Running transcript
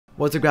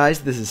What's up guys,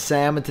 this is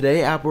Sam, and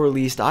today Apple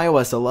released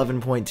iOS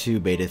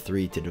 11.2 Beta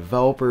 3 to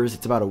developers.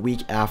 It's about a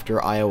week after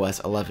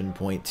iOS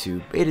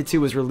 11.2 Beta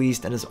 2 was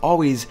released, and as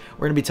always,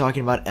 we're going to be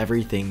talking about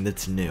everything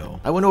that's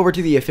new. I went over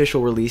to the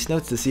official release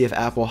notes to see if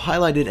Apple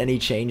highlighted any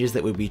changes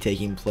that would be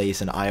taking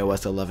place in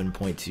iOS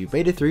 11.2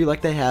 Beta 3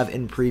 like they have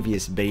in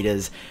previous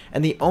betas,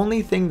 and the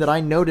only thing that I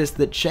noticed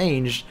that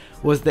changed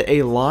was that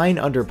a line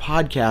under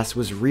podcast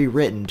was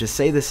rewritten to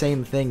say the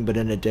same thing but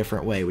in a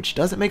different way, which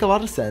doesn't make a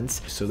lot of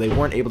sense, so they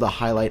weren't able to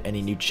highlight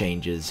any new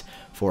changes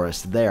for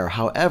us there.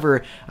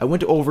 However, I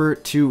went over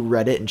to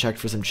Reddit and checked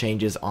for some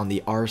changes on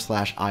the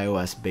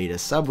r/iOS beta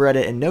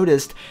subreddit and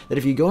noticed that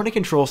if you go into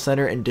Control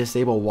Center and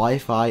disable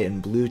Wi-Fi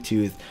and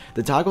Bluetooth,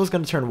 the toggle is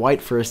going to turn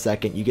white for a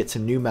second. You get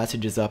some new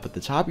messages up at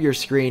the top of your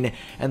screen,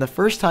 and the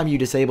first time you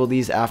disable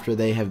these after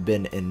they have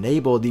been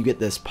enabled, you get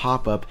this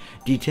pop-up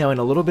detailing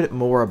a little bit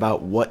more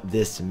about what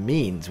this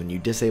means when you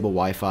disable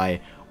Wi-Fi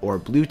or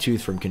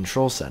Bluetooth from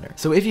Control Center.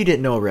 So if you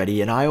didn't know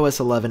already, in iOS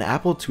 11,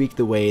 Apple tweaked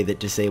the way that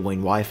disabling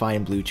Wi-Fi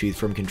and Bluetooth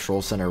from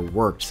Control Center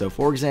worked. So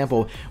for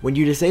example, when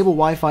you disable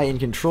Wi-Fi in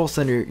Control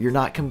Center, you're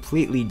not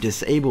completely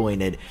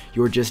disabling it,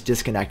 you're just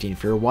disconnecting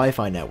for your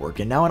Wi-Fi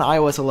network. And now in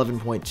iOS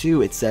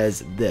 11.2, it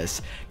says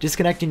this: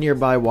 disconnecting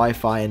nearby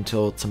Wi-Fi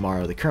until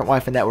tomorrow. The current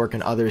Wi-Fi network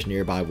and others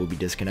nearby will be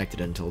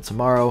disconnected until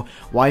tomorrow.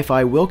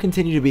 Wi-Fi will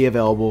continue to be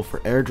available for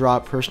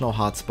AirDrop, personal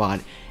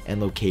hotspot, and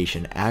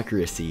location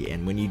accuracy.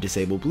 And when you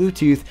disable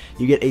Bluetooth,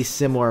 you get a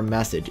similar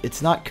message.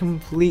 It's not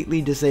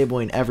completely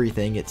disabling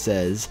everything. It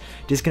says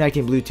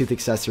disconnecting Bluetooth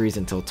accessories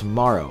until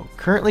tomorrow.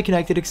 Currently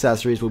connected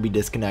accessories will be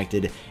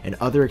disconnected and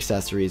other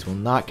accessories will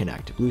not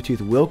connect.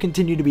 Bluetooth will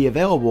continue to be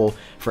available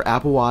for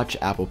Apple Watch,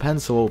 Apple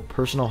Pencil,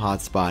 personal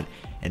hotspot,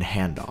 and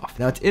handoff.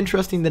 Now, it's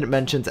interesting that it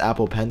mentions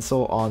Apple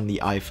Pencil on the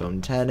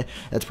iPhone 10.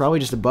 That's probably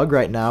just a bug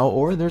right now,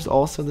 or there's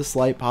also the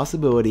slight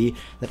possibility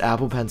that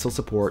Apple Pencil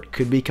support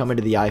could be coming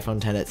to the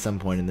iPhone 10 at some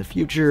point in the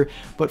future,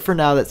 but for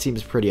now that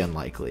seems pretty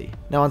unlikely.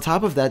 Now, on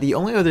top of that, the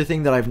only other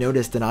thing that I've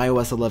noticed in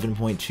iOS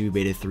 11.2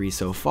 Beta 3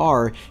 so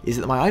far is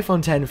that my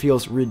iPhone 10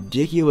 feels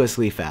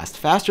ridiculously fast.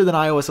 Faster than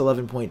iOS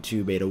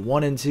 11.2 Beta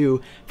 1 and 2,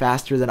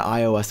 faster than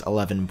iOS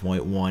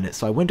 11.1.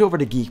 So I went over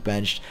to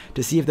Geekbench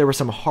to see if there were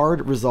some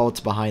hard results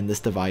behind this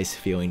device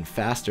feeling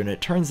faster, and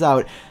it turns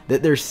out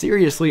that there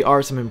seriously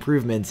are some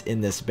improvements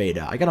in this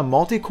beta. I got a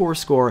multi-core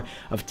score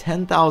of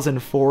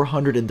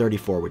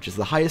 10,434, which is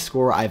the highest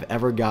score I've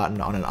ever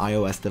gotten on an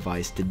iOS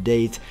device to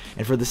date,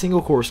 and for the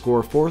single core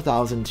score,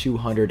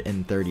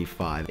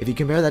 4,235. If you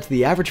compare that to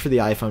the average for the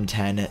iPhone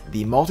 10,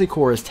 the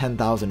multi-core is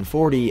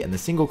 10,040 and the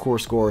single core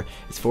score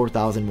is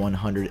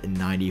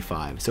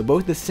 4,195. So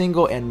both the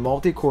single and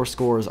multi-core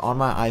scores on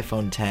my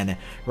iPhone 10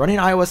 running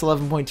iOS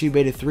 11.2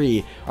 Beta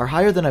 3 are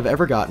higher than I've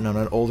ever gotten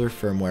on an older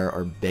firmware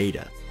or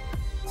beta.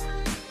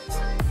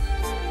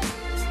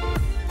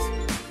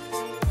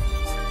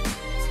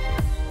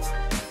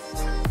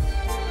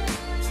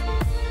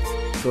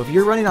 So if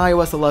you're running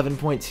iOS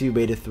 11.2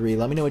 Beta 3,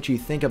 let me know what you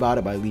think about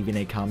it by leaving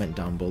a comment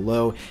down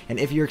below, and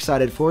if you're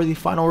excited for the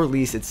final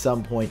release at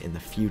some point in the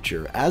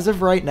future. As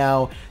of right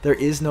now, there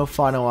is no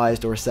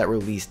finalized or set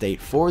release date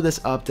for this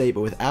update,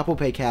 but with Apple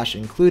Pay Cash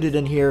included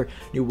in here,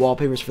 new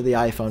wallpapers for the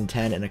iPhone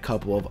 10, and a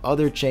couple of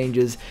other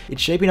changes,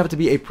 it's shaping up to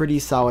be a pretty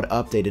solid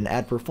update and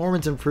add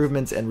performance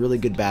improvements and really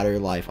good battery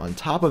life on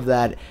top of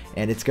that,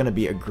 and it's going to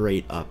be a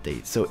great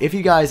update. So if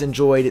you guys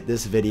enjoyed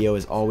this video,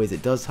 as always,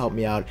 it does help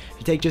me out. If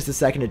you take just a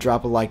second to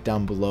drop a like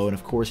down below, and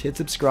of course hit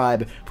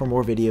subscribe for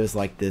more videos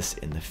like this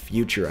in the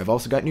future. I've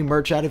also got new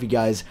merch out if you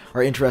guys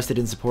are interested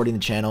in supporting the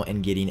channel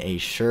and getting a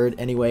shirt.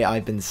 Anyway,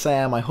 I've been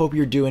Sam, I hope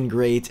you're doing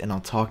great, and I'll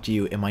talk to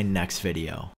you in my next video.